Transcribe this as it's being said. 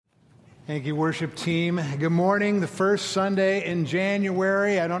Thank you, worship team. Good morning. The first Sunday in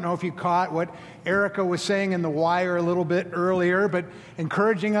January. I don't know if you caught what Erica was saying in the wire a little bit earlier, but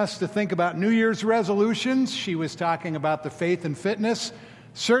encouraging us to think about New Year's resolutions. She was talking about the faith and fitness.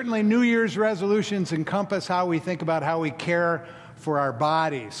 Certainly, New Year's resolutions encompass how we think about how we care for our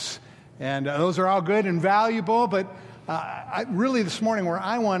bodies. And those are all good and valuable, but really this morning where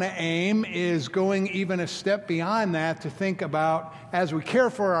I want to aim is going even a step beyond that to think about, as we care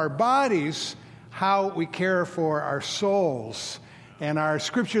for our bodies, how we care for our souls. And our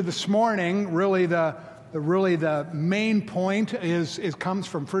scripture this morning, really the main point comes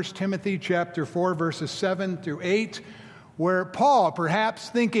from 1 Timothy chapter 4, verses 7 through 8, where Paul, perhaps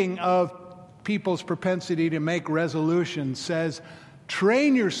thinking of people's propensity to make resolutions, says,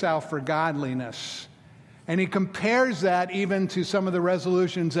 train yourself for godliness. And he compares that even to some of the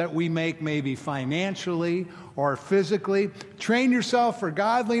resolutions that we make, maybe financially or physically. Train yourself for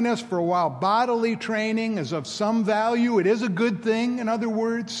godliness. For a while, bodily training is of some value. It is a good thing, in other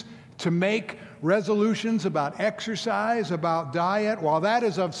words, to make resolutions about exercise, about diet. While that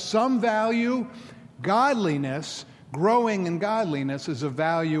is of some value, godliness, growing in godliness, is of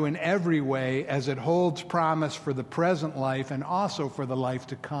value in every way as it holds promise for the present life and also for the life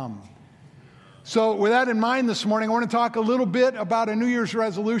to come. So with that in mind this morning, I want to talk a little bit about a New Year's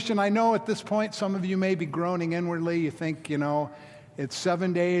resolution. I know at this point some of you may be groaning inwardly. You think, it's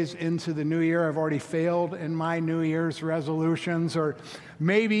 7 days into the new year. I've already failed in my New Year's resolutions. Or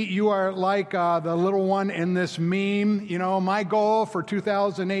maybe you are like the little one in this meme. My goal for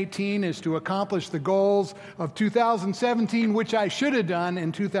 2018 is to accomplish the goals of 2017, which I should have done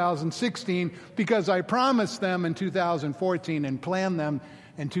in 2016 because I promised them in 2014 and planned them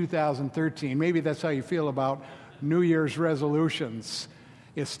in 2013. Maybe that's how you feel about New Year's resolutions.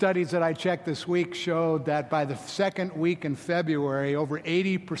 Studies that I checked this week showed that by the second week in February, over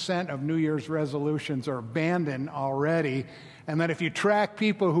 80% of New Year's resolutions are abandoned already. And that if you track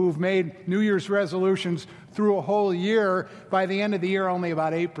people who've made New Year's resolutions through a whole year, by the end of the year, only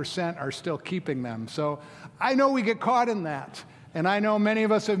about 8% are still keeping them. So I know we get caught in that. And I know many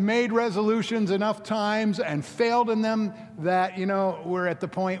of us have made resolutions enough times and failed in them that, we're at the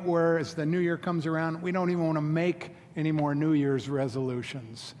point where as the new year comes around, we don't even want to make any more New Year's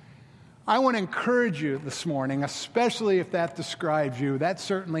resolutions. I want to encourage you this morning, especially if that describes you. That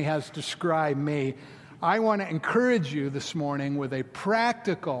certainly has described me. I want to encourage you this morning with a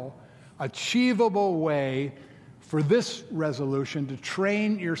practical, achievable way for this resolution to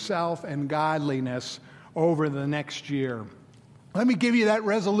train yourself in godliness over the next year. Let me give you that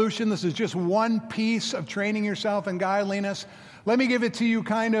resolution. This is just one piece of training yourself in godliness. Let me give it to you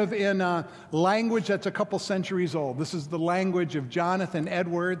kind of in language that's a couple centuries old. This is the language of Jonathan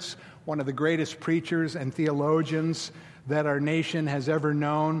Edwards, one of the greatest preachers and theologians that our nation has ever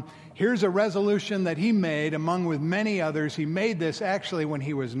known. Here's a resolution that he made, among with many others. He made this actually when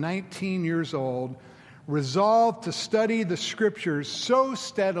he was 19 years old, resolved to study the Scriptures so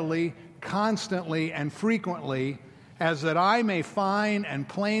steadily, constantly, and frequently as that I may find and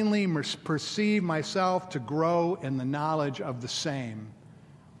plainly perceive myself to grow in the knowledge of the same.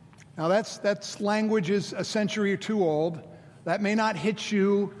 Now that's language is a century or two old. That may not hit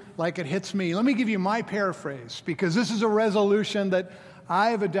you like it hits me. Let me give you my paraphrase, because this is a resolution that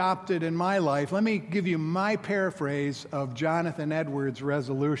I have adopted in my life. Let me give you my paraphrase of Jonathan Edwards'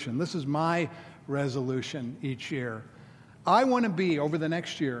 resolution. This is my resolution each year. I want to be, over the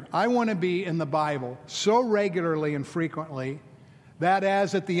next year, I want to be in the Bible so regularly and frequently that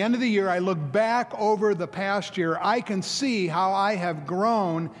as at the end of the year I look back over the past year, I can see how I have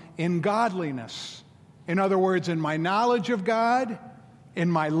grown in godliness. In other words, in my knowledge of God,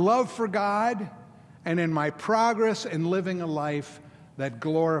 in my love for God, and in my progress in living a life that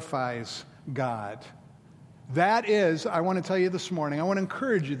glorifies God. That is, I want to tell you this morning, I want to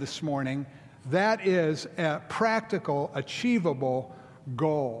encourage you this morning, that is a practical, achievable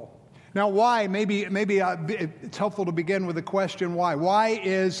goal. Now, why? Maybe it's helpful to begin with the question, why? Why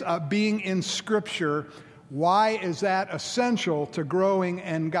is being in Scripture, why is that essential to growing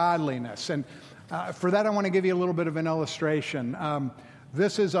in godliness? And for that, I want to give you a little bit of an illustration.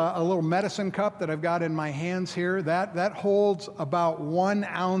 This is a little medicine cup that I've got in my hands here. That holds about 1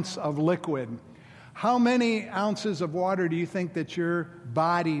 ounce of liquid. How many ounces of water do you think that your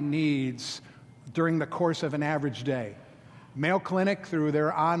body needs during the course of an average day? Mayo Clinic, through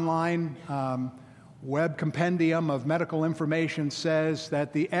their online web compendium of medical information, says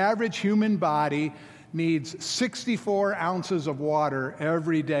that the average human body needs 64 ounces of water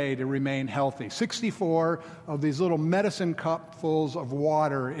every day to remain healthy. 64 of these little medicine cupfuls of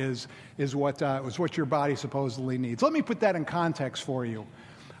water is what your body supposedly needs. Let me put that in context for you.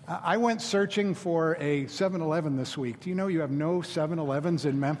 I went searching for a 7-Eleven this week. Do you know you have no 7-Elevens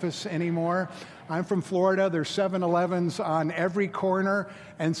in Memphis anymore? I'm from Florida. There's 7-Elevens on every corner.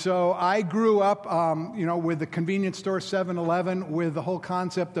 And so I grew up, with the convenience store 7-Eleven with the whole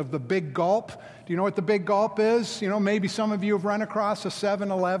concept of the big gulp. Do you know what the big gulp is? Maybe some of you have run across a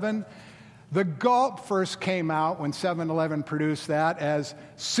 7-Eleven. The gulp first came out when 7-Eleven produced that as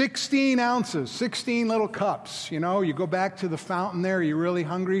 16 ounces, 16 little cups. You go back to the fountain there, you're really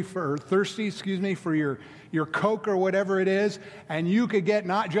thirsty for your Coke or whatever it is, and you could get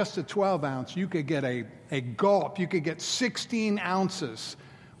not just a 12 ounce, you could get a gulp, you could get 16 ounces.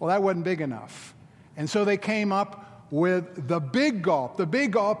 Well, that wasn't big enough. And so they came up with the big gulp. The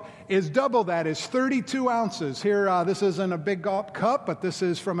big gulp is double that, is 32 ounces. Here, this isn't a big gulp cup, but this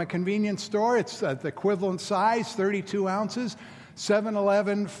is from a convenience store. It's the equivalent size, 32 ounces.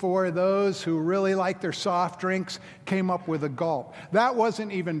 7-Eleven, for those who really like their soft drinks, came up with a gulp. That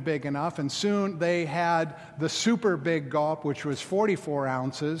wasn't even big enough, and soon they had the super big gulp, which was 44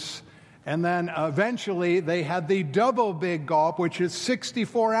 ounces. And then eventually they had the double big gulp, which is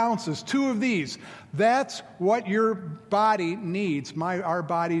 64 ounces. 2 of these. That's what your body needs. Our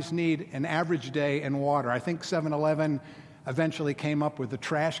bodies need an average day in water. I think 7-Eleven eventually came up with the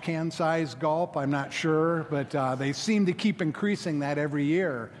trash can size gulp. I'm not sure, but they seem to keep increasing that every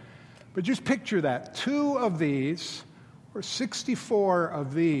year. But just picture that. 2 of these, or 64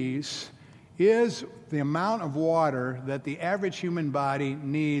 of these, is the amount of water that the average human body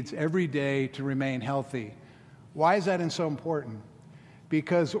needs every day to remain healthy. Why is that so important?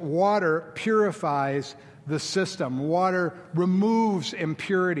 Because water purifies the system. Water removes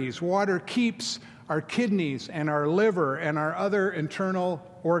impurities. Water keeps our kidneys and our liver and our other internal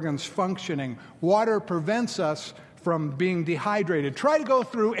organs functioning. Water prevents us from being dehydrated. Try to go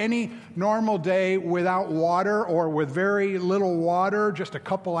through any normal day without water or with very little water, just a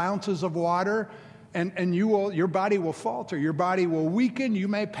couple ounces of water, and your body will falter. Your body will weaken. You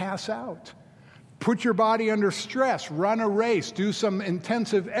may pass out. Put your body under stress. Run a race. Do some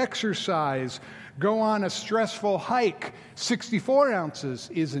intensive exercise. Go on a stressful hike. 64 ounces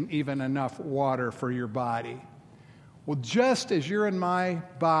isn't even enough water for your body. Well, just as your and my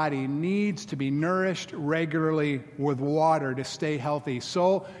body needs to be nourished regularly with water to stay healthy,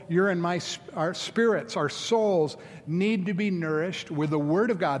 so your and our spirits, our souls, need to be nourished with the Word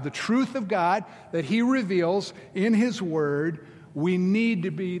of God, the truth of God that He reveals in His Word. We need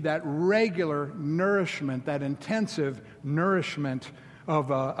to be that regular nourishment, that intensive nourishment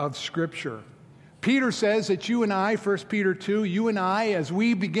of Scripture. Peter says that you and I, 1 Peter 2, you and I, as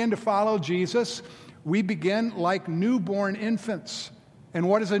we begin to follow Jesus, we begin like newborn infants. And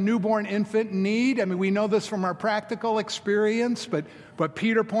what does a newborn infant need? I mean, we know this from our practical experience, but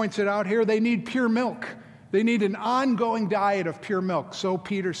Peter points it out here. They need pure milk. They need an ongoing diet of pure milk. So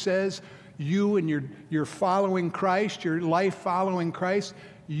Peter says, you and your following Christ, your life following Christ,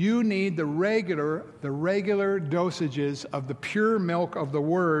 you need the regular dosages of the pure milk of the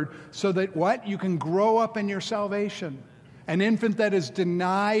Word so that what? You can grow up in your salvation. An infant that is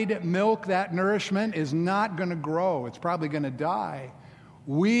denied milk, that nourishment, is not going to grow. It's probably going to die.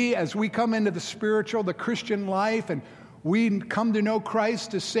 As we come into the Christian life, and we come to know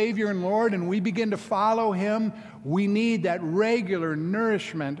Christ as Savior and Lord, and we begin to follow Him, we need that regular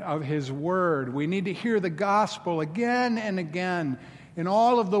nourishment of His Word. We need to hear the gospel again and again in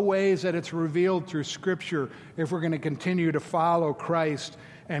all of the ways that it's revealed through Scripture if we're going to continue to follow Christ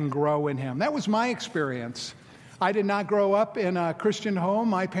and grow in Him. That was my experience. I did not grow up in a Christian home.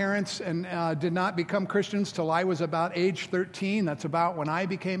 My parents did not become Christians till I was about age 13. That's about when I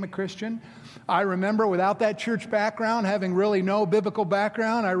became a Christian. I remember, without that church background, having really no biblical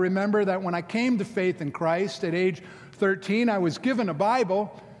background, I remember that when I came to faith in Christ at age 13, I was given a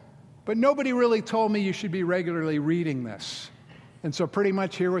Bible, but nobody really told me you should be regularly reading this. And so pretty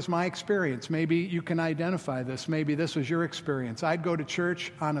much here was my experience. Maybe you can identify this. Maybe this was your experience. I'd go to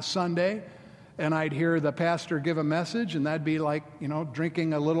church on a Sunday, and I'd hear the pastor give a message, and that'd be like,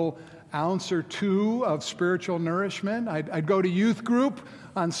 drinking a little ounce or two of spiritual nourishment. I'd go to youth group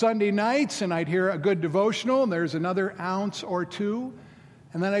on Sunday nights, and I'd hear a good devotional, and there's another ounce or two.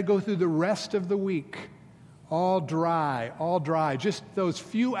 And then I'd go through the rest of the week, all dry, just those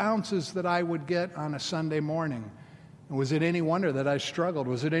few ounces that I would get on a Sunday morning. And was it any wonder that I struggled?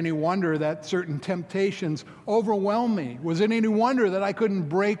 Was it any wonder that certain temptations overwhelmed me? Was it any wonder that I couldn't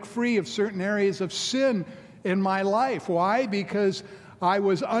break free of certain areas of sin in my life? Why? Because I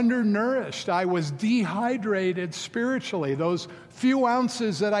was undernourished. I was dehydrated spiritually. Those few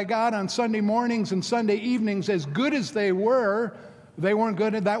ounces that I got on Sunday mornings and Sunday evenings, as good as they weren't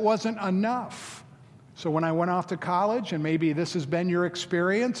good, and that wasn't enough. So when I went off to college, and maybe this has been your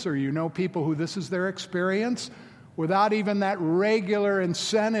experience, or you know people who this is their experience, without even that regular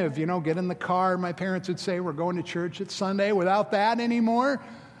incentive, get in the car, my parents would say, we're going to church at Sunday. Without that anymore,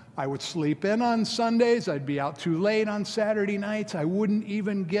 I would sleep in on Sundays. I'd be out too late on Saturday nights. I wouldn't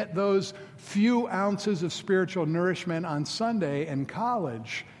even get those few ounces of spiritual nourishment on Sunday in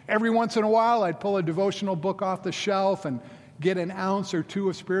college. Every once in a while, I'd pull a devotional book off the shelf and get an ounce or two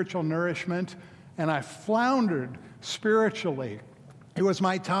of spiritual nourishment, and I floundered spiritually. It was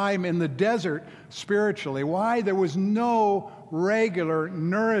my time in the desert spiritually. Why? There was no regular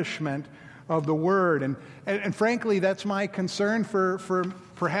nourishment of the Word. And frankly, that's my concern for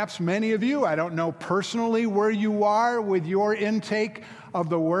perhaps many of you. I don't know personally where you are with your intake of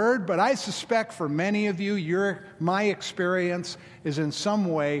the Word, but I suspect for many of you, my experience is in some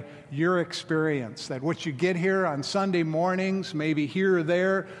way your experience. That what you get here on Sunday mornings, maybe here or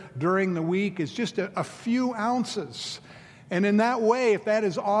there during the week, is just a few ounces. And in that way, if that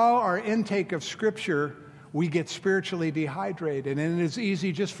is all our intake of Scripture, we get spiritually dehydrated. And it is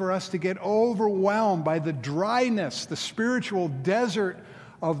easy just for us to get overwhelmed by the dryness, the spiritual desert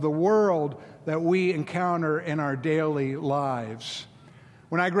of the world that we encounter in our daily lives.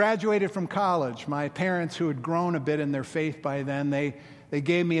 When I graduated from college, my parents, who had grown a bit in their faith by then, they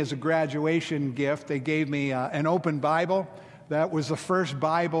gave me as a graduation gift, they gave me an open Bible. That was the first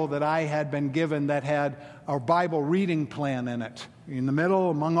Bible that I had been given that had a Bible reading plan in it. In the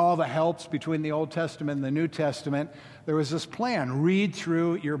middle, among all the helps between the Old Testament and the New Testament, there was this plan: read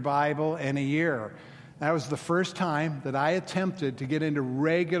through your Bible in a year. That was the first time that I attempted to get into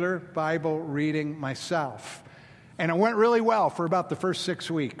regular Bible reading myself. And it went really well for about the first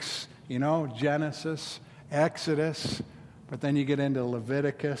 6 weeks. Genesis, Exodus, but then you get into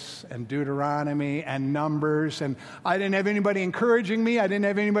Leviticus and Deuteronomy and Numbers, and I didn't have anybody encouraging me. I didn't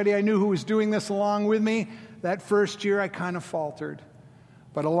have anybody I knew who was doing this along with me. That first year, I kind of faltered.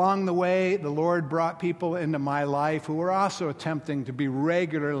 But along the way, the Lord brought people into my life who were also attempting to be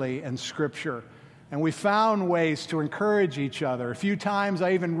regularly in Scripture. And we found ways to encourage each other. A few times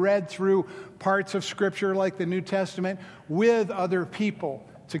I even read through parts of Scripture like the New Testament with other people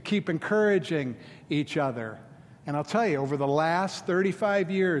to keep encouraging each other. And I'll tell you, over the last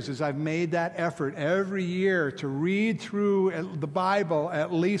 35 years, as I've made that effort every year to read through the Bible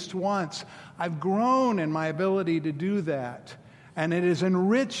at least once, I've grown in my ability to do that. And it has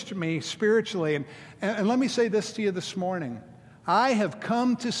enriched me spiritually. And let me say this to you this morning. I have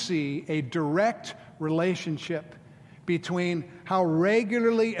come to see a direct relationship between how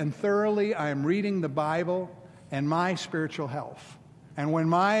regularly and thoroughly I am reading the Bible and my spiritual health. And when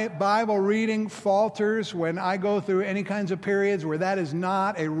my Bible reading falters, when I go through any kinds of periods where that is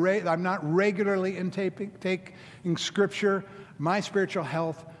not I'm not regularly taking Scripture, my spiritual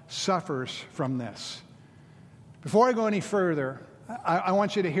health suffers from this. Before I go any further, I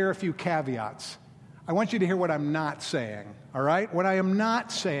want you to hear a few caveats. I want you to hear what I'm not saying, all right? What I am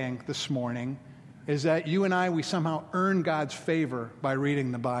not saying this morning is that you and I, we somehow earn God's favor by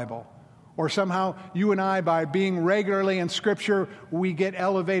reading the Bible. Or somehow you and I, by being regularly in Scripture, we get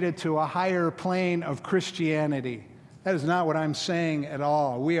elevated to a higher plane of Christianity. That is not what I'm saying at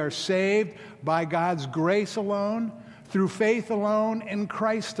all. We are saved by God's grace alone, through faith alone, in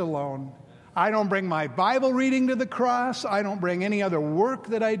Christ alone. I don't bring my Bible reading to the cross. I don't bring any other work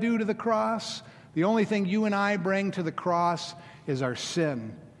that I do to the cross. The only thing you and I bring to the cross is our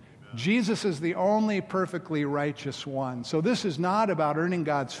sin. Jesus is the only perfectly righteous one. So this is not about earning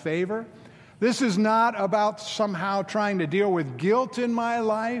God's favor. This is not about somehow trying to deal with guilt in my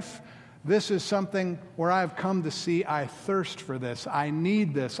life. This is something where I've come to see I thirst for this. I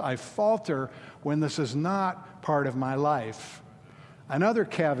need this. I falter when this is not part of my life. Another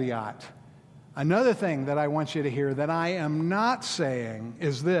caveat, another thing that I want you to hear that I am not saying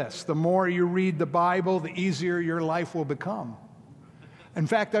is this: the more you read the Bible, the easier your life will become. In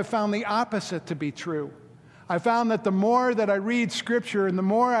fact, I've found the opposite to be true. I found that the more that I read Scripture and the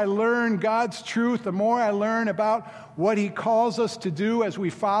more I learn God's truth, the more I learn about what He calls us to do as we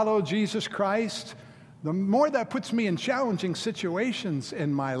follow Jesus Christ, the more that puts me in challenging situations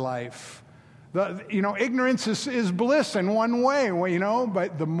in my life. Ignorance is bliss in one way,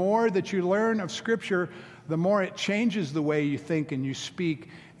 but the more that you learn of Scripture, the more it changes the way you think and you speak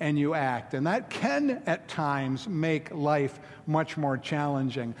and you act. And that can, at times, make life much more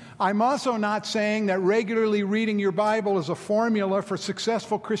challenging. I'm also not saying that regularly reading your Bible is a formula for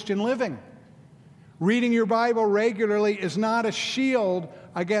successful Christian living. Reading your Bible regularly is not a shield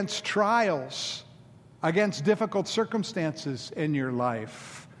against trials, against difficult circumstances in your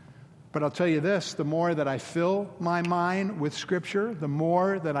life. But I'll tell you this, the more that I fill my mind with Scripture, the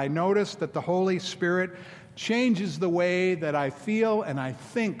more that I notice that the Holy Spirit changes the way that I feel and I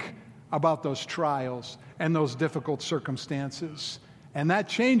think about those trials and those difficult circumstances. And that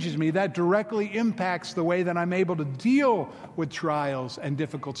changes me. That directly impacts the way that I'm able to deal with trials and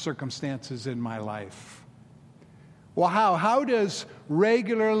difficult circumstances in my life. Well, how? How does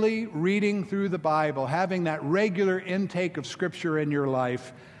regularly reading through the Bible, having that regular intake of Scripture in your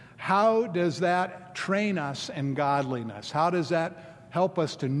life, how does that train us in godliness? How does that help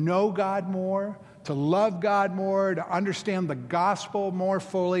us to know God more, to love God more, to understand the gospel more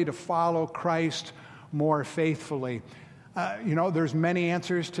fully, to follow Christ more faithfully? There's many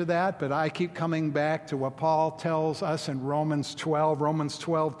answers to that, but I keep coming back to what Paul tells us in Romans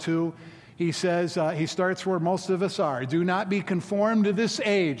 12:2. He says, he starts where most of us are. Do not be conformed to this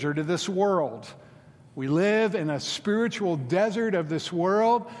age or to this world. We live in a spiritual desert of this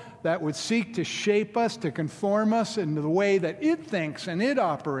world that would seek to shape us, to conform us into the way that it thinks and it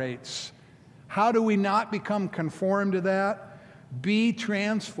operates. How do we not become conformed to that? Be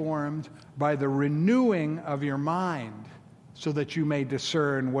transformed by the renewing of your mind, so that you may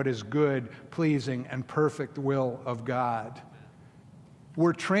discern what is good, pleasing, and perfect will of God.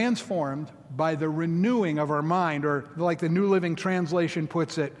 We're transformed by the renewing of our mind, or like the New Living Translation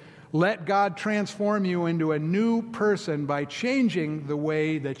puts it, let God transform you into a new person by changing the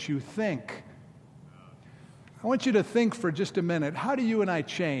way that you think. I want you to think for just a minute, how do you and I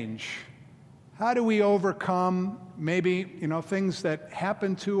change? How do we overcome maybe, things that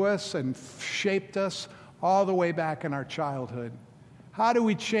happened to us and shaped us all the way back in our childhood? How do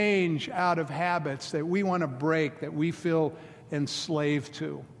we change out of habits that we want to break, that we feel enslaved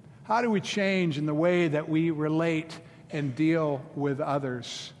to? How do we change in the way that we relate and deal with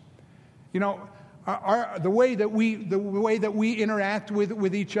others? The way that we interact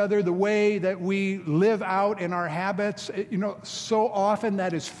with each other, the way that we live out in our habits, so often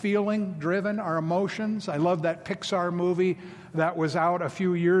that is feeling driven, our emotions. I love that Pixar movie that was out a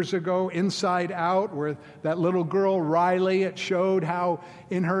few years ago, Inside Out, where that little girl, Riley, it showed how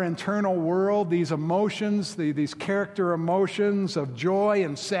in her internal world, these emotions, these character emotions of joy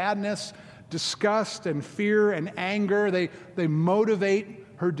and sadness, disgust and fear and anger, they motivate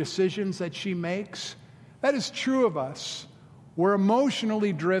her decisions that she makes. That is true of us. We're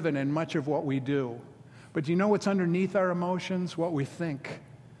emotionally driven in much of what we do. But do you know what's underneath our emotions? What we think.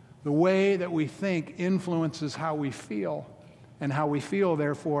 The way that we think influences how we feel. And how we feel,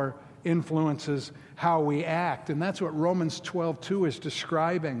 therefore, influences how we act. And that's what Romans 12:2 is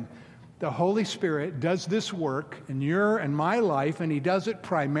describing. The Holy Spirit does this work in your and my life, and He does it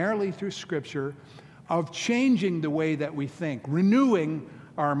primarily through Scripture, of changing the way that we think, renewing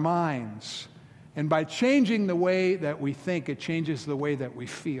our minds. And by changing the way that we think, it changes the way that we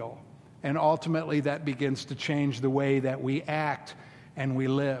feel. And ultimately, that begins to change the way that we act and we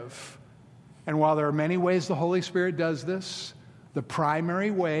live. And while there are many ways the Holy Spirit does this, the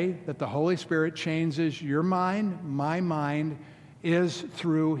primary way that the Holy Spirit changes your mind, my mind, is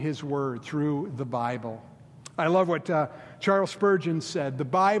through His Word, through the Bible. I love what Charles Spurgeon said. The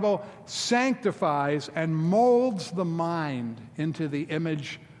Bible sanctifies and molds the mind into the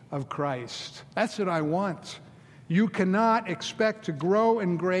image of Christ. That's what I want. You cannot expect to grow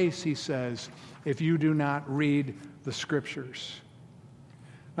in grace, he says, if you do not read the Scriptures.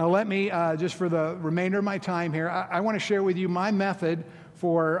 Now let me, just for the remainder of my time here, I want to share with you my method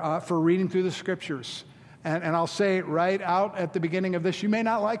for reading through the Scriptures. And I'll say right out at the beginning of this, you may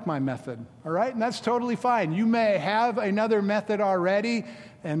not like my method, all right? And that's totally fine. You may have another method already,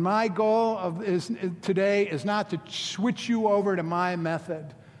 and my goal today is not to switch you over to my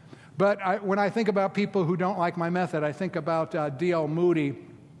method. But when I think about people who don't like my method, I think about D.L. Moody.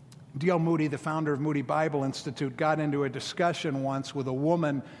 D.L. Moody, the founder of Moody Bible Institute, got into a discussion once with a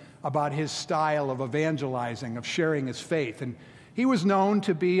woman about his style of evangelizing, of sharing his faith. And he was known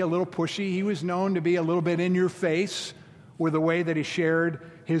to be a little pushy. He was known to be a little bit in your face with the way that he shared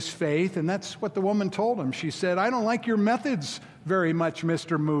his faith. And that's what the woman told him. She said, "I don't like your methods very much,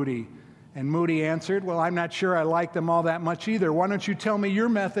 Mr. Moody." And Moody answered, "Well, I'm not sure I like them all that much either. Why don't you tell me your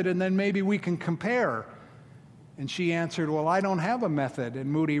method and then maybe we can compare?" And she answered, "Well, I don't have a method."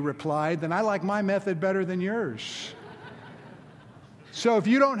 And Moody replied, "Then I like my method better than yours." So if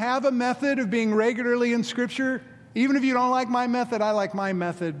you don't have a method of being regularly in Scripture, even if you don't like my method, I like my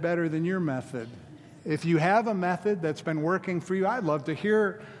method better than your method. If you have a method that's been working for you, I'd love to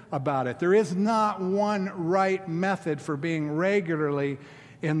hear about it. There is not one right method for being regularly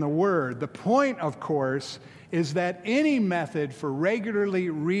in the Word. The point, of course, is that any method for regularly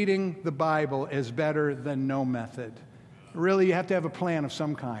reading the Bible is better than no method. Really, you have to have a plan of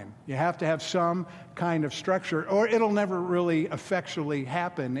some kind. You have to have some kind of structure, or it'll never really effectually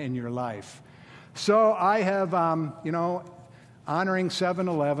happen in your life. So I have, honoring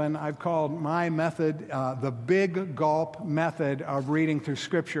 7-Eleven, I've called my method the Big Gulp method of reading through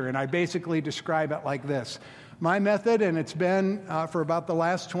Scripture. And I basically describe it like this. My method, and it's been for about the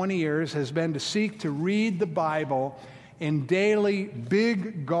last 20 years, has been to seek to read the Bible in daily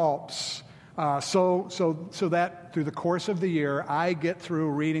big gulps. So that through the course of the year, I get through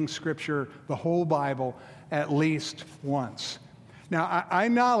reading Scripture, the whole Bible, at least once. Now, I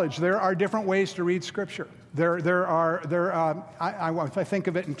acknowledge there are different ways to read Scripture. I think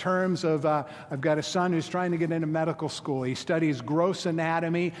of it in terms of, I've got a son who's trying to get into medical school. He studies gross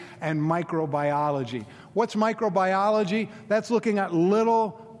anatomy and microbiology. What's microbiology? That's looking at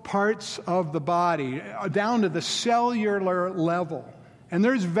little parts of the body, down to the cellular level. And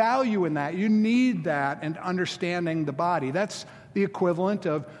there's value in that. You need that in understanding the body. That's the equivalent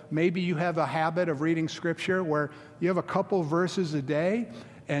of maybe you have a habit of reading Scripture where you have a couple verses a day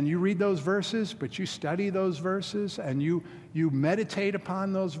and you read those verses, but you study those verses and you meditate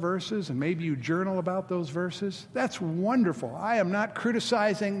upon those verses and maybe you journal about those verses. That's wonderful. I am not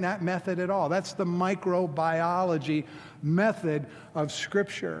criticizing that method at all. That's the microbiology method of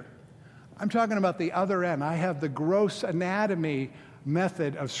Scripture. I'm talking about the other end. I have the gross anatomy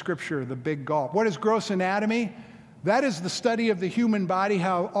method of Scripture, the Big Gulp. What is gross anatomy? That is the study of the human body,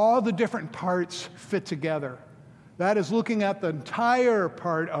 how all the different parts fit together. That is looking at the entire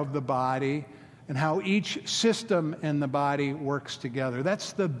part of the body and how each system in the body works together.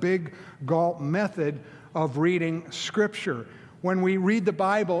 That's the Big Gulp method of reading Scripture. When we read the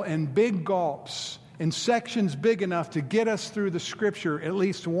Bible in big gulps, in sections big enough to get us through the Scripture at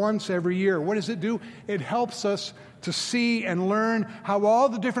least once every year, what does it do? It helps us to see and learn how all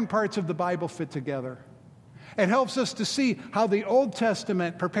the different parts of the Bible fit together. It helps us to see how the Old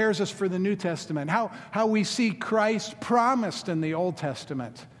Testament prepares us for the New Testament, how we see Christ promised in the Old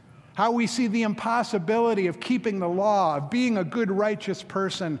Testament, how we see the impossibility of keeping the law, of being a good, righteous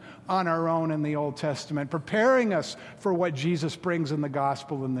person on our own in the Old Testament, preparing us for what Jesus brings in the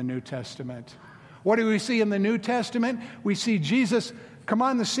gospel in the New Testament. What do we see in the New Testament? We see Jesus come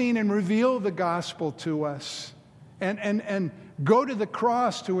on the scene and reveal the gospel to us and go to the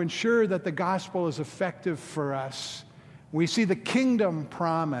cross to ensure that the gospel is effective for us. We see the kingdom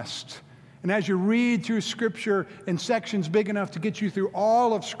promised. And as you read through Scripture in sections big enough to get you through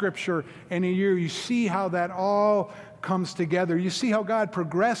all of Scripture in a year, you see how that all comes together. You see how God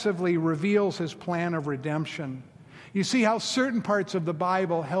progressively reveals His plan of redemption. You see how certain parts of the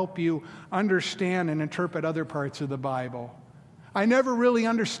Bible help you understand and interpret other parts of the Bible. I never really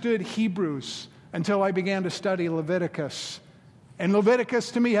understood Hebrews until I began to study Leviticus. And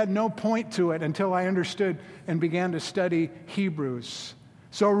Leviticus to me had no point to it until I understood and began to study Hebrews.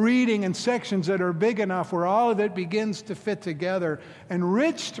 So reading in sections that are big enough where all of it begins to fit together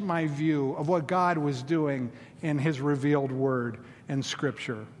enriched my view of what God was doing in His revealed word in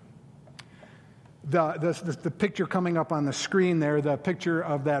Scripture. The picture coming up on the screen there, the picture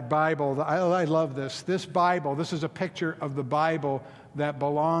of that Bible, I love this. This Bible, this is a picture of the Bible that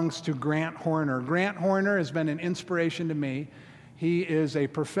belongs to Grant Horner. Grant Horner has been an inspiration to me. He is a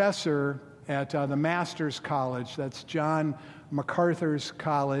professor at the Master's College. That's John MacArthur's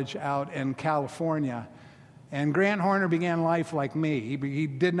college out in California. And Grant Horner began life like me. He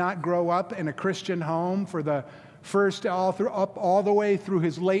did not grow up in a Christian home for the first all the way through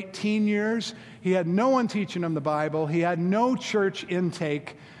his late teen years. He had no one teaching him the Bible. He had no church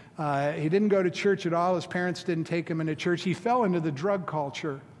intake. He didn't go to church at all. His parents didn't take him into church. He fell into the drug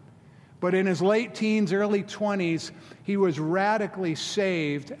culture. But in his late teens, early 20s, he was radically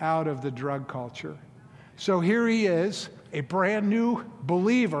saved out of the drug culture. So here he is, a brand new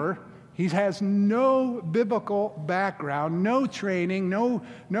believer. He has no biblical background, no training,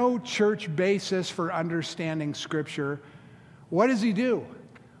 no church basis for understanding Scripture. What does he do?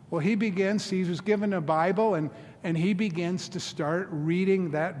 Well, he was given a Bible, and he begins to start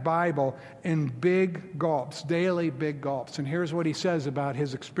reading that Bible in big gulps, daily big gulps. And here's what he says about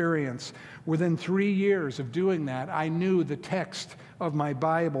his experience. Within 3 years of doing that, I knew the text of my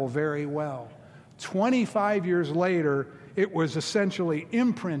Bible very well. 25 years later, it was essentially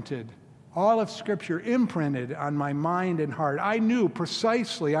imprinted, all of Scripture imprinted on my mind and heart. I know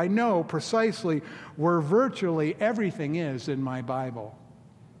precisely where virtually everything is in my Bible.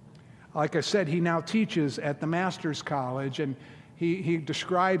 Like I said, he now teaches at the Master's College, and he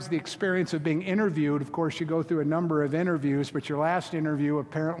describes the experience of being interviewed. Of course, you go through a number of interviews, but your last interview,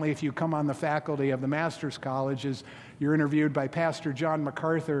 apparently, if you come on the faculty of the Master's College, is you're interviewed by Pastor John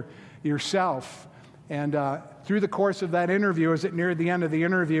MacArthur yourself. And through the course of that interview, as it neared the end of the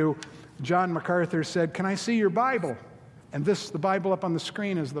interview, John MacArthur said, "Can I see your Bible?" And the Bible up on the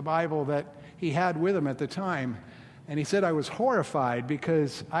screen is the Bible that he had with him at the time. And he said, I was horrified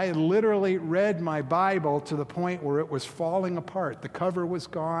because I had literally read my Bible to the point where it was falling apart. The cover was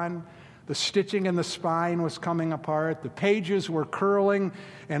gone. The stitching in the spine was coming apart. The pages were curling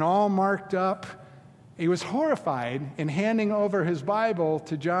and all marked up. He was horrified in handing over his Bible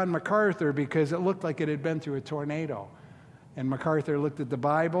to John MacArthur because it looked like it had been through a tornado. And MacArthur looked at the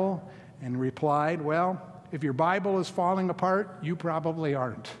Bible and replied, "Well, if your Bible is falling apart, you probably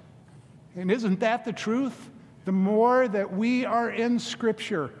aren't." And isn't that the truth? The more that we are in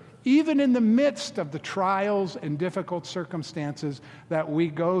Scripture, even in the midst of the trials and difficult circumstances that we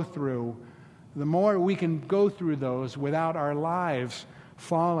go through, the more we can go through those without our lives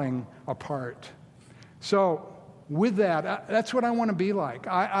falling apart. So with that, that's what I want to be like.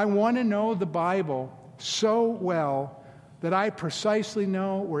 I want to know the Bible so well that I precisely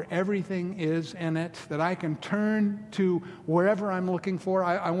know where everything is in it, that I can turn to wherever I'm looking for.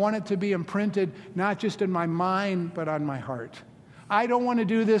 I want it to be imprinted not just in my mind, but on my heart. I don't want to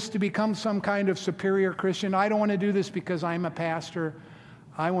do this to become some kind of superior Christian. I don't want to do this because I'm a pastor.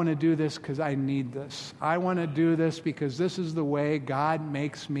 I want to do this because I need this. I want to do this because this is the way God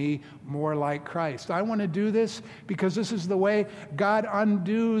makes me more like Christ. I want to do this because this is the way God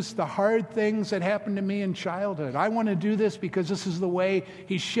undoes the hard things that happened to me in childhood. I want to do this because this is the way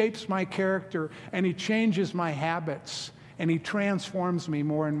He shapes my character and He changes my habits and He transforms me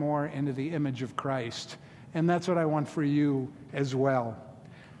more and more into the image of Christ. And that's what I want for you as well.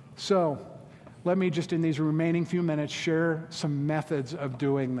 So, let me just in these remaining few minutes share some methods of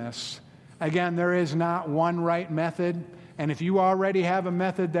doing this. Again, there is not one right method. And if you already have a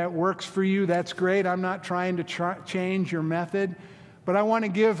method that works for you, that's great. I'm not trying to change your method. But I want to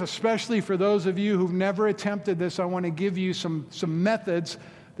give, especially for those of you who've never attempted this, I want to give you some methods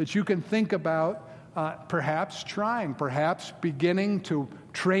that you can think about perhaps trying, perhaps beginning to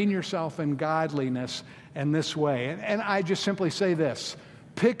train yourself in godliness in this way. And I just simply say this: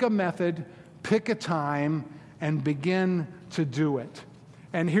 pick a method, pick a time, and begin to do it.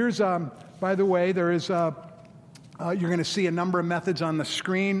 And here's, by the way, there is, you're going to see a number of methods on the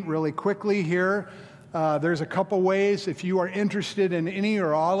screen really quickly here. There's a couple ways, if you are interested in any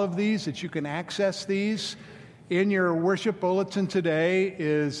or all of these, that you can access these. In your worship bulletin today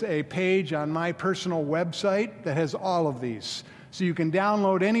is a page on my personal website that has all of these. So you can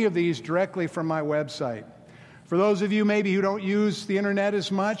download any of these directly from my website. For those of you maybe who don't use the internet as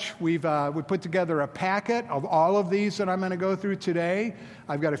much, we put together a packet of all of these that I'm going to go through today.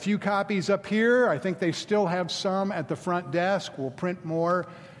 I've got a few copies up here. I think they still have some at the front desk. We'll print more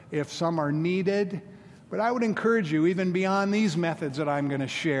if some are needed. But I would encourage you, even beyond these methods that I'm going to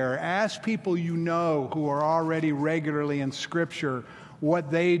share, ask people you know who are already regularly in Scripture what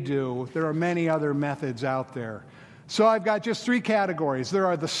they do. There are many other methods out there. So I've got just three categories. There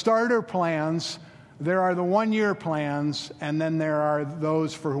are the starter plans, there are the one-year plans, and then there are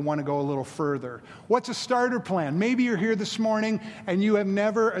those for who want to go a little further. What's a starter plan? Maybe you're here this morning and you have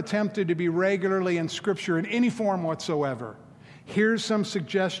never attempted to be regularly in Scripture in any form whatsoever. Here's some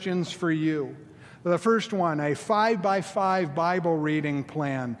suggestions for you. The first one, a 5x5 Bible reading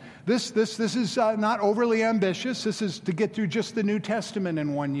plan. This is not overly ambitious. This is to get through just the New Testament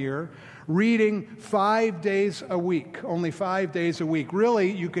in 1 year. Reading 5 days a week, only 5 days a week. Really,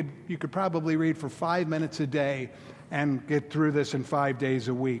 you could probably read for 5 minutes a day and get through this in 5 days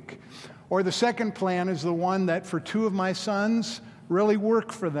a week. Or the second plan is the one that for two of my sons really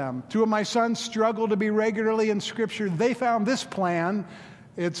worked for them. Two of my sons struggle to be regularly in Scripture. They found this plan.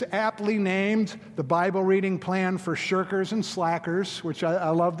 It's aptly named the Bible Reading Plan for Shirkers and Slackers, which I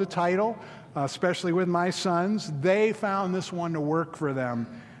love the title, especially with my sons. They found this one to work for them.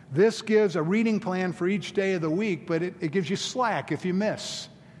 This gives a reading plan for each day of the week, but it gives you slack if you miss.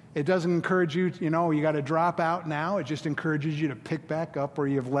 It doesn't encourage you, you got to drop out now. It just encourages you to pick back up where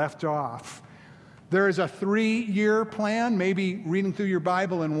you've left off. There is a 3-year plan. Maybe reading through your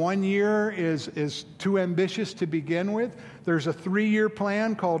Bible in 1 year is too ambitious to begin with. There's a 3-year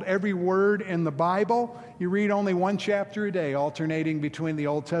plan called Every Word in the Bible. You read only one chapter a day, alternating between the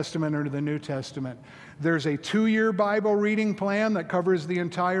Old Testament or the New Testament. There's a 2-year Bible reading plan that covers the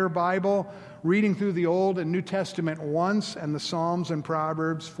entire Bible, reading through the Old and New Testament once and the Psalms and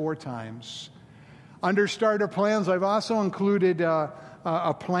Proverbs 4 times. Under starter plans, I've also included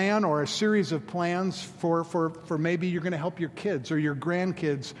a plan or a series of plans for maybe you're going to help your kids or your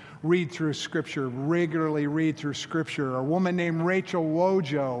grandkids read through Scripture, regularly read through Scripture. A woman named Rachel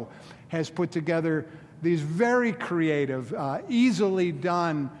Wojo has put together these very creative, easily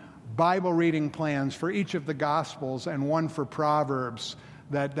done Bible reading plans for each of the Gospels and one for Proverbs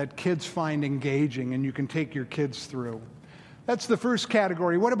that kids find engaging and you can take your kids through. That's the first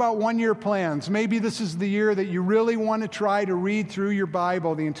category. What about one-year plans? Maybe this is the year that you really want to try to read through your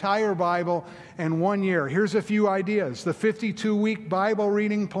Bible, the entire Bible, in 1 year. Here's a few ideas. The 52-week Bible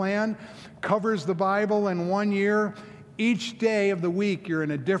reading plan covers the Bible in 1 year. Each day of the week, you're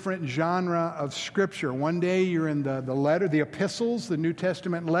in a different genre of Scripture. One day, you're in the epistles, the New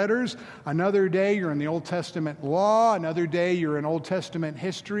Testament letters. Another day, you're in the Old Testament law. Another day, you're in Old Testament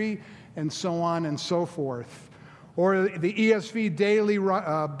history, and so on and so forth. Or the ESV daily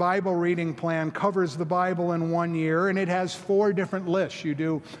Bible reading plan covers the Bible in 1 year, and it has 4 different lists. You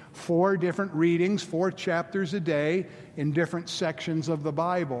do 4 different readings, 4 chapters a day in different sections of the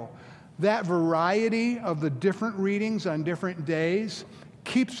Bible. That variety of the different readings on different days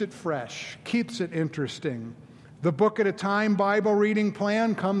keeps it fresh, keeps it interesting. The Book at a Time Bible reading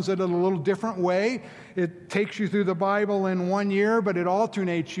plan comes at a little different way. It takes you through the Bible in 1 year, but it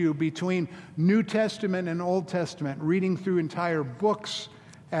alternates you between New Testament and Old Testament, reading through entire books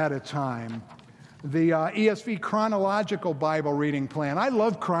at a time. The ESV chronological Bible reading plan. I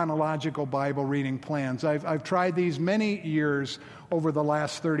love chronological Bible reading plans. I've tried these many years over the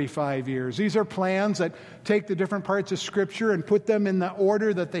last 35 years. These are plans that take the different parts of Scripture and put them in the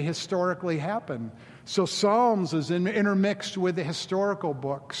order that they historically happen. So Psalms is intermixed with the historical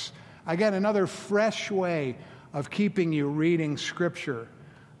books. Again, another fresh way of keeping you reading Scripture.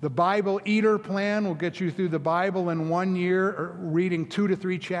 The Bible Eater plan will get you through the Bible in 1 year, reading 2 to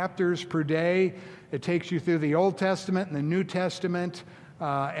 3 chapters per day. It takes you through the Old Testament and the New Testament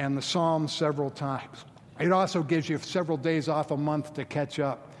and the Psalms several times. It also gives you several days off a month to catch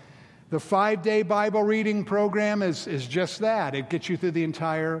up. The 5-day Bible reading program is just that. It gets you through the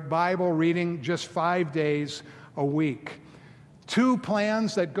entire Bible reading just 5 days a week. 2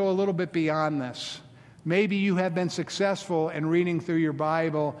 plans that go a little bit beyond this. Maybe you have been successful in reading through your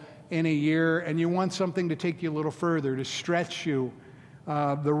Bible in a year and you want something to take you a little further, to stretch you.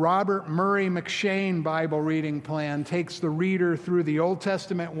 The Robert Murray McShane Bible reading plan takes the reader through the Old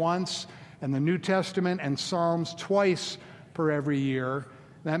Testament once and the New Testament and Psalms twice per every year.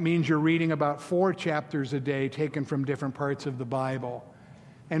 That means you're reading about 4 chapters a day taken from different parts of the Bible.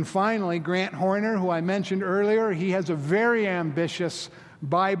 And finally, Grant Horner, who I mentioned earlier, he has a very ambitious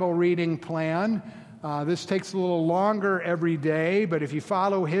Bible reading plan. This takes a little longer every day, but if you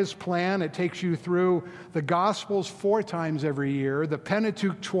follow his plan, it takes you through the Gospels 4 times every year, the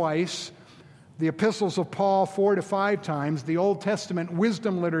Pentateuch twice, the epistles of Paul 4 to 5 times, the Old Testament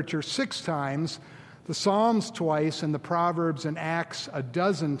wisdom literature 6 times, the Psalms twice, and the Proverbs and Acts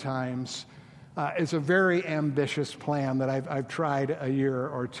 12 times. It's a very ambitious plan that I've tried a year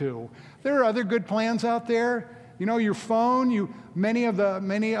or 2. There are other good plans out there. You know, your phone, many of the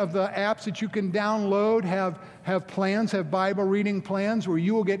apps that you can download have plans, have Bible reading plans where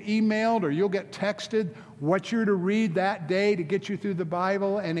you will get emailed or you'll get texted what you're to read that day to get you through the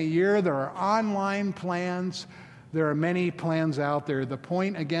Bible in a year. There are online plans. There are many plans out there. The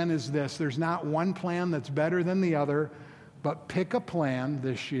point, again, is this. There's not one plan that's better than the other, but pick a plan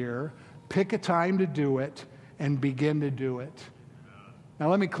this year, pick a time to do it, and begin to do it. Now,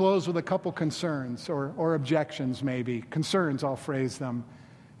 let me close with a couple concerns or objections, maybe. Concerns, I'll phrase them.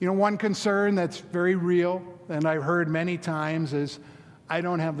 You know, one concern that's very real, and I've heard many times, is I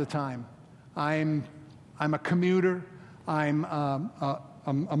don't have the time. I'm a commuter. I'm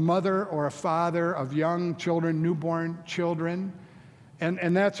a mother or a father of young children, newborn children.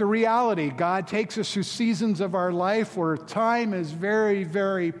 And that's a reality. God takes us through seasons of our life where time is very,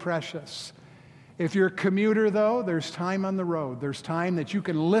 very precious. If you're a commuter, though, there's time on the road. There's time that you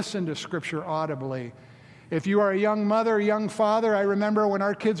can listen to Scripture audibly. If you are a young mother, a young father, I remember when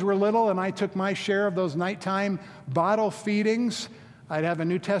our kids were little and I took my share of those nighttime bottle feedings, I'd have a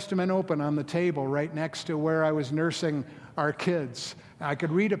New Testament open on the table right next to where I was nursing our kids. I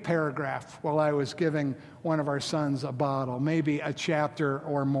could read a paragraph while I was giving one of our sons a bottle, maybe a chapter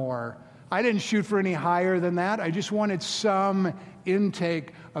or more. I didn't shoot for any higher than that. I just wanted some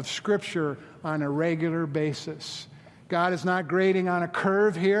intake of Scripture on a regular basis. God is not grading on a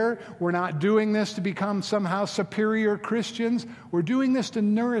curve here. We're not doing this to become somehow superior Christians. We're doing this to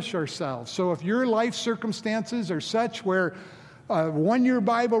nourish ourselves. So if your life circumstances are such where a 1-year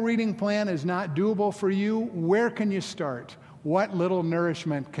Bible reading plan is not doable for you, where can you start? What little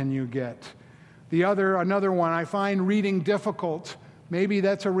nourishment can you get? Another one, I find reading difficult. Maybe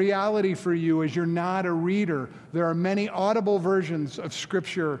that's a reality for you as you're not a reader. There are many audible versions of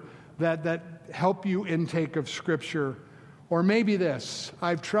Scripture that help you intake of Scripture. Or maybe this,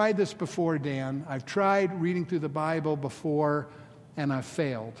 I've tried this before, Dan. I've tried reading through the Bible before, and I've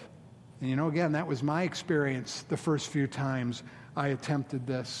failed. And again, that was my experience the first few times I attempted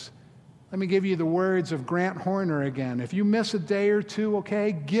this. Let me give you the words of Grant Horner again. If you miss a day or two,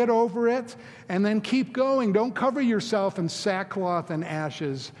 okay, get over it and then keep going. Don't cover yourself in sackcloth and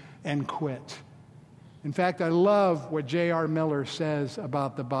ashes and quit. In fact, I love what J.R. Miller says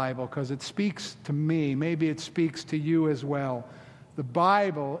about the Bible because it speaks to me. Maybe it speaks to you as well. The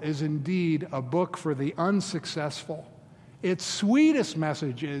Bible is indeed a book for the unsuccessful. Its sweetest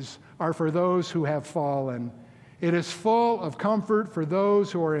messages are for those who have fallen. It is full of comfort for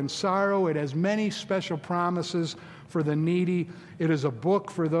those who are in sorrow. It has many special promises for the needy. It is a book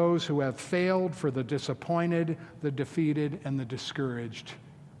for those who have failed, for the disappointed, the defeated, and the discouraged.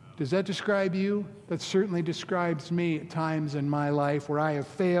 Does that describe you? That certainly describes me at times in my life where I have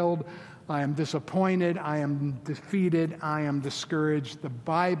failed, I am disappointed, I am defeated, I am discouraged. The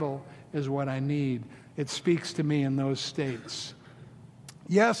Bible is what I need. It speaks to me in those states.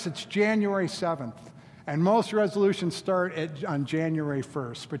 Yes, it's January 7th, and most resolutions start on January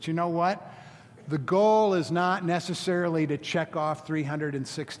 1st. But you know what? The goal is not necessarily to check off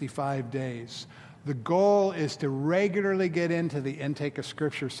 365 days. The goal is to regularly get into the intake of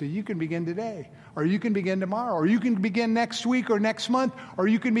Scripture so you can begin today, or you can begin tomorrow, or you can begin next week or next month, or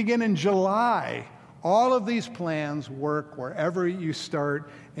you can begin in July. All of these plans work wherever you start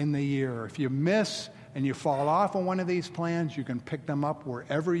in the year. If you miss and you fall off on one of these plans, you can pick them up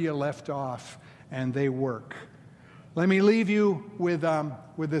wherever you left off, and they work. Let me leave you with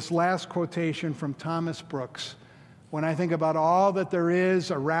this last quotation from Thomas Brooks. When I think about all that there is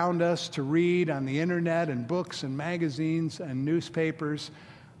around us to read on the internet and books and magazines and newspapers,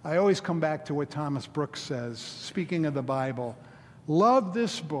 I always come back to what Thomas Brooks says, speaking of the Bible. Love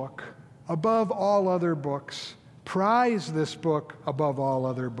this book above all other books. Prize this book above all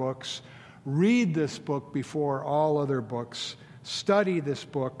other books. Read this book before all other books. Study this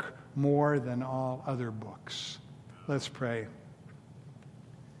book more than all other books. Let's pray.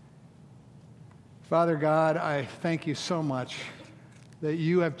 Father God, I thank you so much that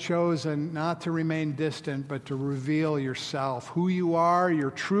you have chosen not to remain distant, but to reveal yourself, who you are,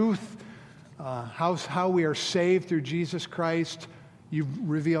 your truth, how we are saved through Jesus Christ. You've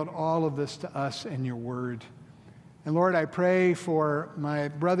revealed all of this to us in your word. And Lord, I pray for my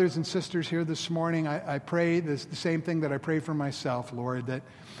brothers and sisters here this morning. I pray the same thing that I pray for myself, Lord, that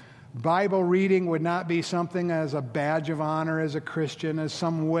Bible reading would not be something as a badge of honor as a Christian, as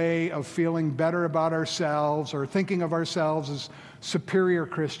some way of feeling better about ourselves or thinking of ourselves as superior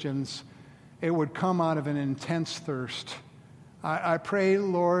Christians. It would come out of an intense thirst. I pray,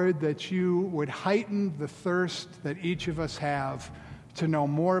 Lord, that you would heighten the thirst that each of us have to know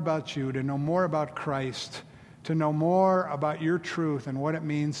more about you, to know more about Christ, to know more about your truth and what it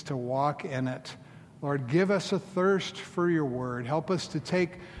means to walk in it. Lord, give us a thirst for your word. Help us to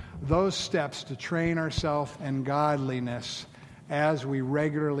take those steps to train ourselves in godliness as we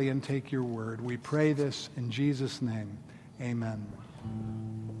regularly intake your word. We pray this in Jesus' name. Amen.